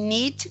do? We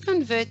need to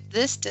convert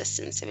this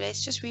distance. So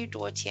let's just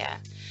redraw it here.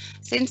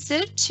 So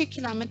instead of 2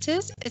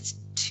 kilometers, it's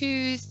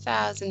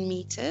 2,000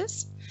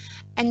 meters.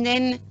 And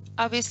then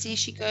obviously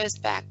she goes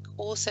back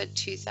also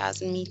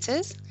 2,000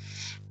 meters.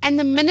 And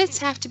the minutes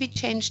have to be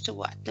changed to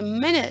what? The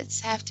minutes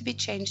have to be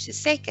changed to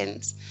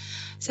seconds.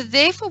 So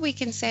therefore we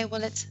can say,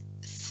 well, it's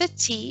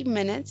 30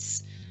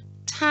 minutes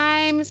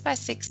times by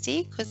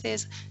 60, because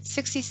there's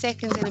 60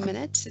 seconds in a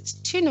minute. So it's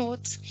 2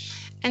 noughts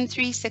and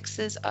 3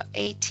 sixes are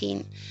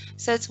 18.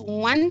 So it's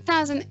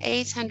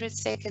 1,800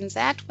 seconds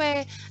that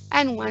way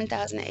and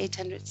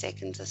 1,800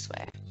 seconds this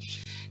way.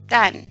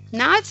 Done.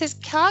 Now it says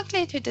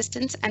calculate her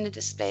distance and the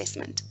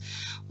displacement.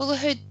 Well,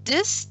 her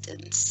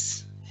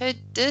distance, do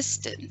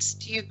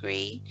you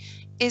agree,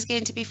 is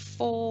going to be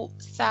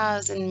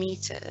 4,000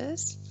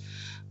 meters,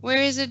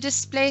 whereas her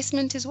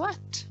displacement is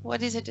what?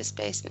 What is her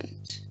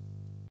displacement?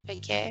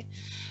 Okay.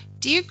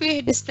 Do you agree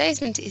her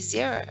displacement is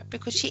 0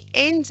 because she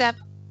ends up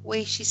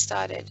where she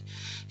started?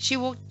 She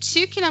walked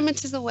 2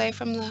 kilometers away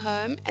from the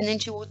home and then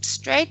she walked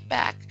straight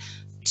back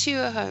to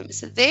her home.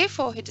 So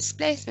therefore her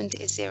displacement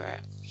is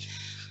 0.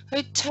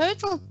 Her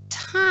total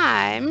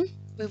time,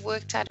 we've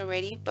worked out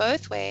already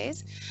both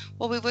ways.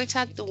 Well, we worked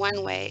out the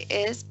one way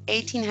is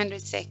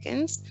 1,800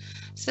 seconds.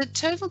 So the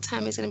total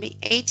time is going to be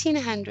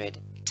 1,800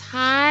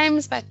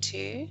 times by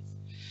 2,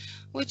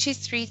 which is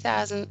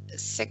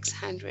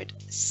 3,600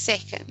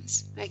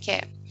 seconds.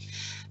 Okay,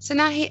 so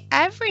now her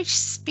average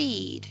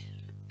speed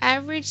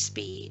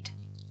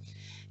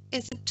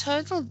is the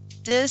total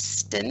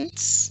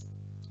distance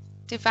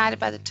divided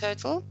by the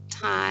total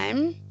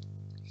time,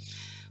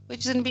 which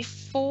is going to be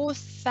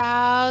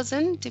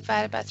 4,000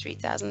 divided by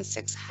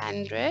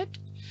 3,600.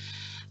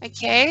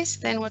 Okay, so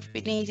then what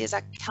we need is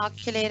our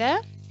calculator,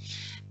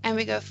 and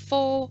we go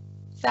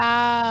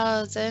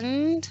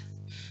 4,000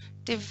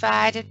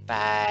 divided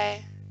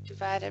by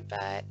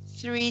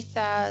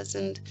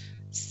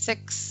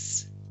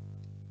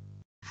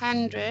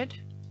 3,600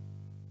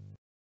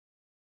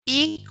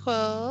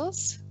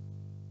 equals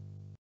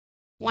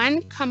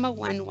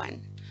 1,11.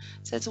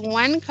 So it's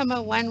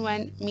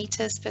 1,11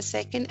 meters per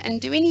second. And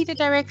do we need a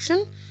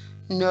direction?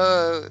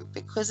 No,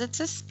 because it's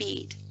a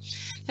speed.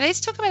 Now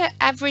let's talk about her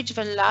average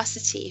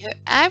velocity. Her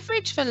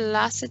average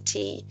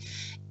velocity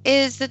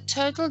is the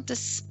total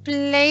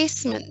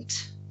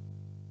displacement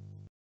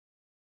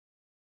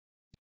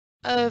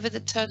over the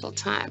total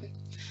time.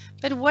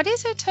 But what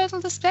is her total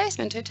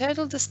displacement? Her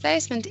total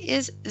displacement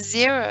is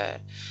 0.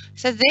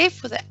 So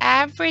therefore the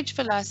average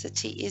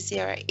velocity is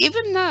 0.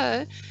 Even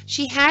though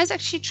she has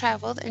actually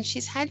traveled and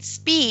she's had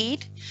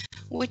speed,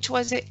 which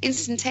was her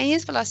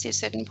instantaneous velocity at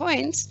certain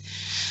points,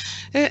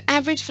 her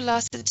average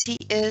velocity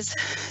is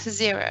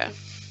 0.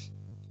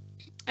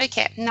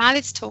 Okay, now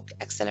let's talk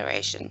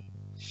acceleration.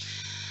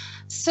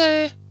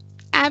 So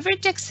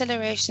average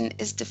acceleration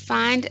is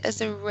defined as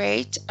the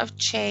rate of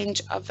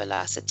change of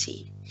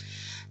velocity.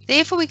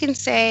 Therefore, we can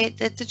say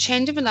that the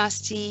change of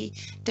velocity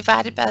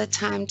divided by the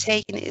time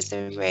taken is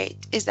the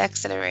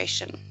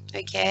acceleration.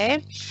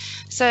 Okay,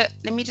 so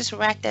let me just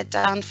write that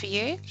down for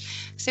you.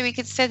 So we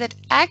could say that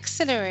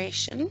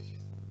acceleration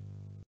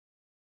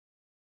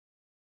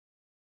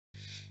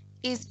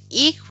is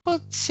equal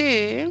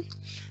to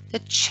the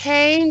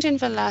change in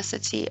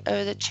velocity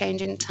over the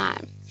change in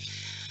time.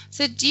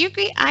 So do you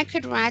agree I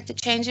could write the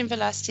change in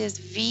velocity as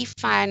v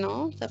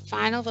final, the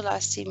final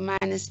velocity,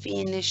 minus v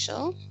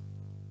initial,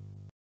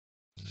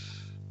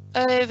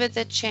 over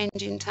the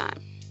change in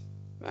time,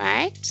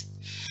 right?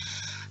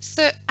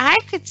 So I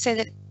could say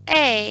that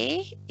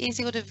A is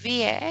equal to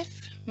Vf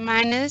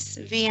minus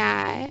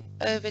Vi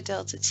over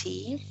delta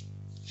t.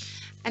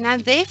 And I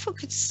therefore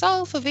could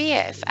solve for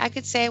Vf. I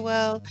could say,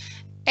 well,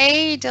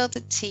 A delta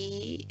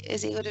t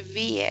is equal to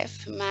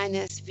Vf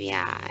minus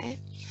Vi.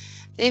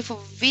 Therefore,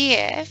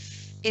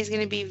 Vf is going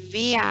to be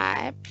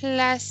Vi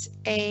plus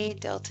A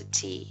delta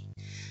t.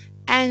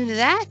 And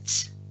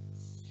that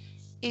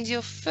is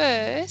your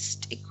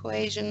first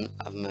equation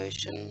of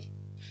motion.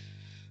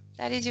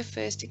 That is your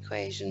first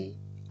equation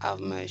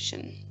of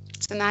motion.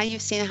 So now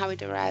you've seen how we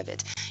derive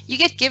it. You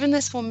get given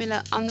this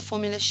formula on the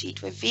formula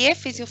sheet where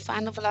Vf is your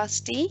final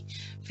velocity,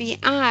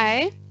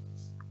 Vi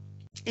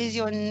is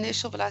your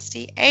initial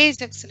velocity, A is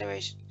the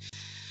acceleration,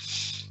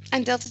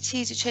 and delta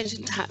t is your change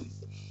in time.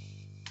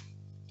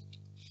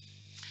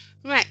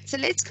 Right, so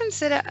let's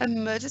consider a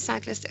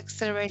motorcyclist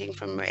accelerating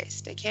from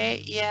rest. Okay,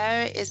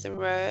 here is the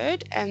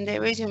road and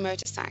there is your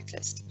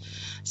motorcyclist.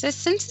 So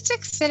since it's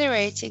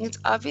accelerating, it's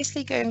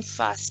obviously going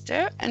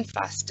faster and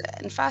faster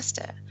and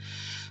faster,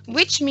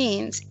 which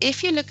means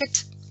if you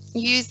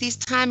use these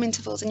time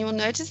intervals, and you'll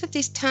notice that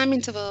these time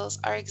intervals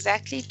are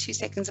exactly 2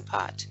 seconds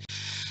apart.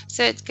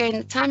 So it's going,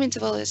 the time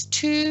interval is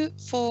 2,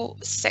 4,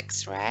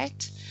 6,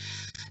 right?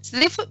 So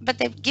therefore, but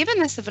they've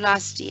given us the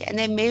velocity and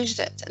they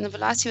measured it, and the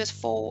velocity was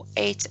 4,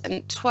 8,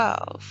 and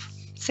 12.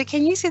 So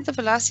can you see the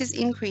velocity is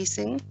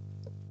increasing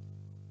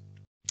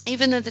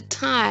even though the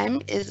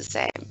time is the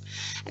same?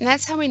 And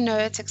that's how we know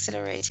it's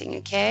accelerating,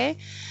 okay?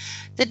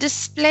 The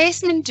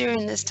displacement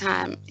during this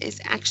time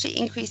is actually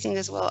increasing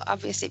as well,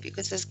 obviously,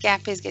 because this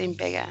gap is getting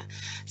bigger.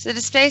 So the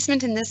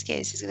displacement in this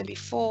case is going to be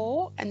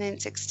 4, and then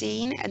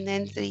 16, and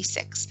then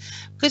 36.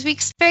 Because we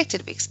expect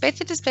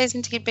the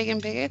displacement to get bigger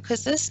and bigger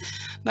because this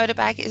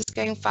motorbike is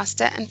going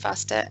faster and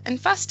faster and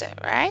faster,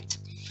 right?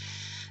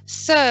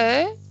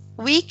 So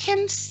we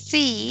can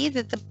see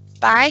that the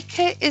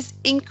biker is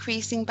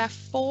increasing by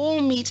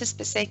 4 meters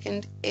per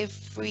second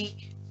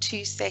every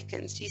 2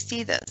 seconds. Do you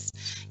see this?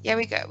 Here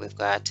we go. We've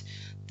got,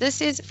 this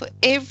is for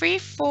every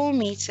 4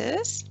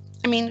 meters,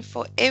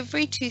 for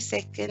every 2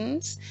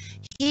 seconds,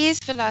 his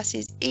velocity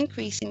is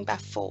increasing by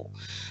 4.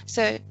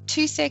 So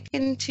 2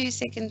 second, 2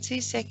 second, 2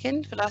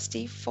 second,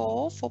 velocity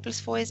 4, 4 plus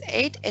 4 is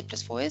 8, 8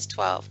 plus 4 is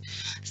 12.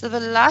 So the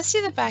velocity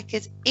of the bike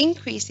is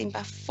increasing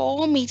by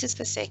 4 meters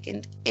per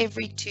second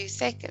every 2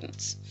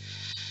 seconds.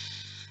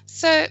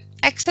 So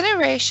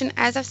acceleration,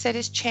 as I've said,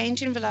 is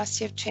change in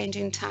velocity of change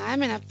in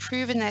time, and I've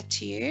proven that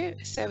to you.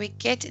 So we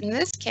get, in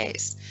this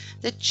case,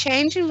 the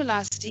change in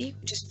velocity,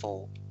 which is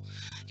 4,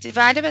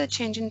 divided by the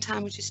change in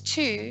time, which is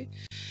 2.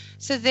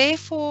 So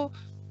therefore,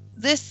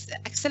 this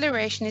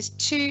acceleration is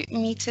 2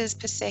 meters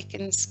per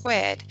second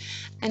squared.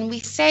 And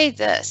we say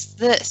this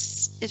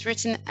is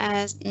written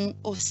as,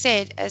 or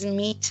said as,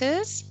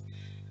 meters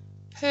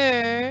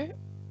per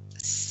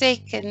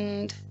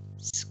second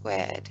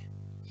squared.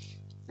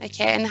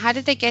 Okay, and how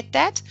did they get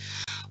that?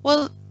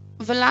 Well,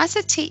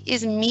 velocity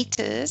is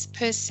meters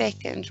per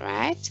second,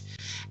 right?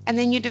 And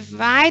then you're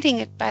dividing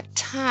it by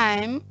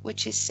time,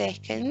 which is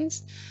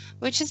seconds,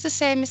 which is the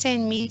same as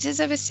saying meters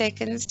over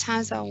seconds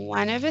times by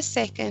 1 over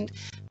second,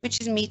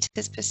 which is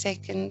meters per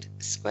second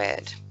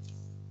squared.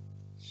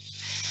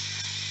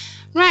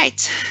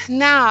 Right,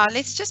 now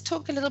let's just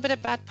talk a little bit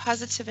about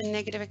positive and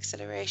negative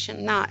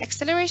acceleration. Now,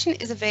 acceleration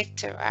is a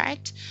vector,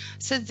 right?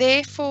 So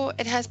therefore,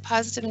 it has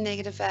positive and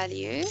negative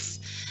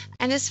values.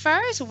 And as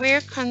far as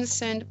we're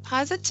concerned,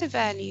 positive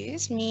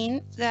values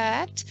mean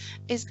that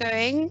is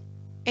going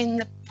in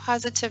the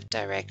positive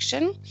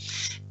direction,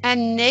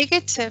 and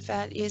negative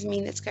values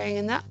mean it's going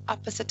in the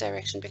opposite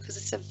direction because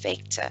it's a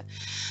vector.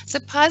 So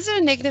positive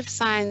and negative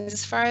signs,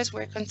 as far as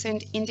we're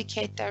concerned,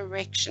 indicate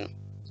direction,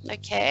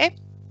 okay?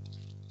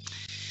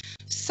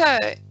 So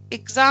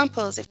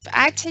examples, if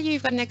I tell you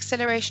you've got an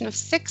acceleration of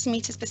 6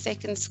 meters per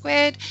second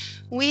squared,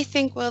 we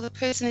think, well, the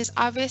person is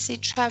obviously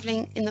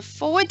traveling in the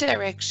forward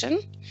direction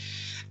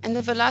and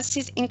the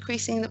velocity is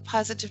increasing in the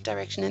positive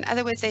direction. In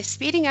other words, they're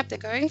speeding up, they're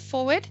going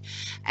forward,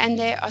 and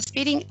they are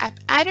speeding up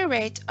at a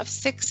rate of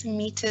 6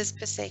 meters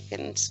per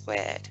second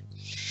squared.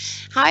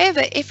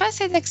 However, if I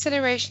say the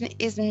acceleration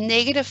is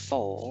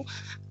 -4,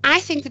 I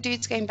think the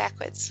dude's going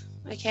backwards,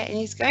 okay? And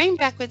he's going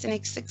backwards and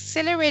he's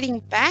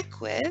accelerating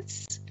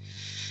backwards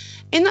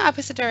in the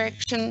opposite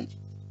direction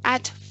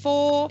at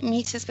 4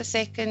 meters per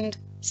second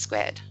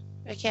squared,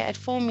 okay, at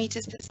 4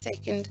 meters per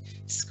second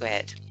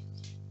squared.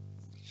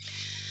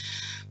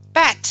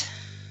 But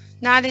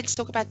now let's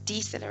talk about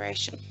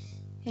deceleration,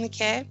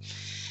 okay?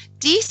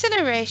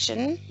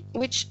 Deceleration,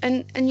 which,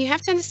 and you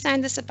have to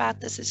understand this about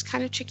this, is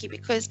kind of tricky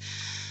because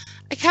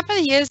a couple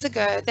of years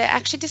ago, they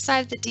actually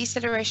decided that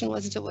deceleration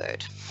wasn't a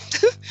word.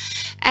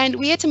 And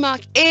we had to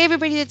mark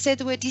everybody that said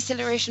the word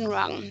deceleration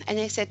wrong. And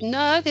they said,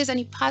 no, there's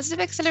only positive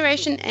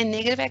acceleration and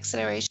negative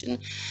acceleration.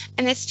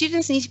 And that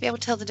students need to be able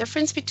to tell the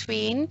difference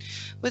between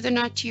whether or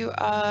not you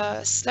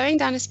are slowing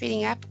down or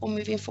speeding up or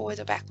moving forward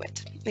or backward.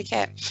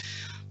 Okay.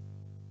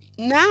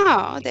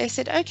 Now they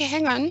said, okay,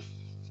 hang on.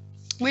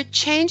 We're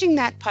changing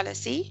that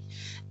policy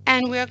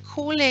and we're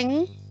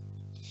calling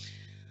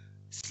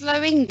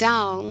slowing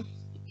down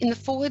in the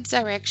forwards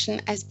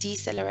direction as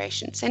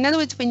deceleration. So in other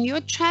words, when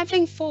you're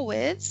traveling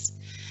forwards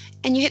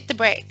and you hit the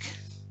brake,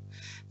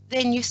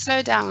 then you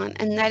slow down,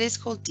 and that is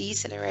called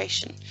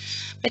deceleration.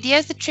 But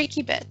here's the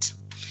tricky bit.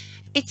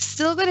 It's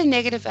still got a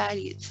negative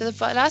value. So the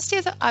velocity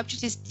of the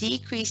object is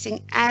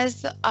decreasing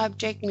as the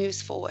object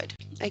moves forward,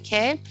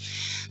 okay?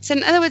 So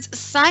in other words,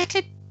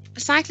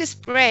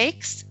 cyclist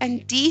brakes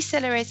and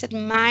decelerates at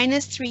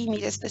 -3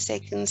 meters per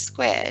second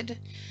squared.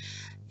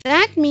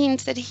 That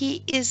means that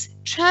he is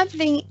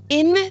traveling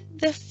in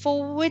the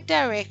forward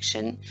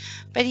direction,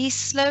 but he's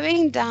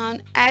slowing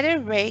down at a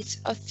rate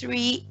of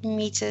 3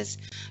 meters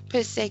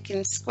per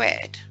second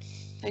squared.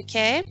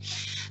 Okay,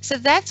 so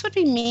that's what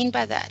we mean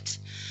by that.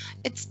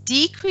 It's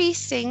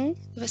decreasing,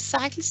 the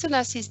cyclist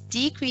velocity is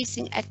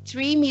decreasing at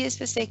 3 meters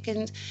per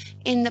second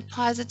in the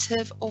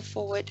positive or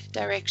forward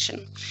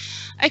direction.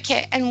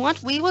 Okay, and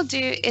what we will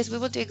do is we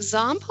will do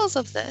examples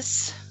of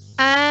this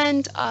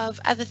and of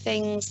other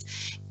things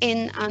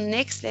in our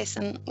next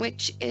lesson,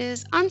 which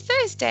is on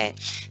Thursday.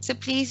 So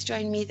please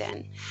join me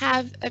then.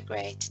 Have a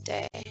great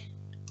day.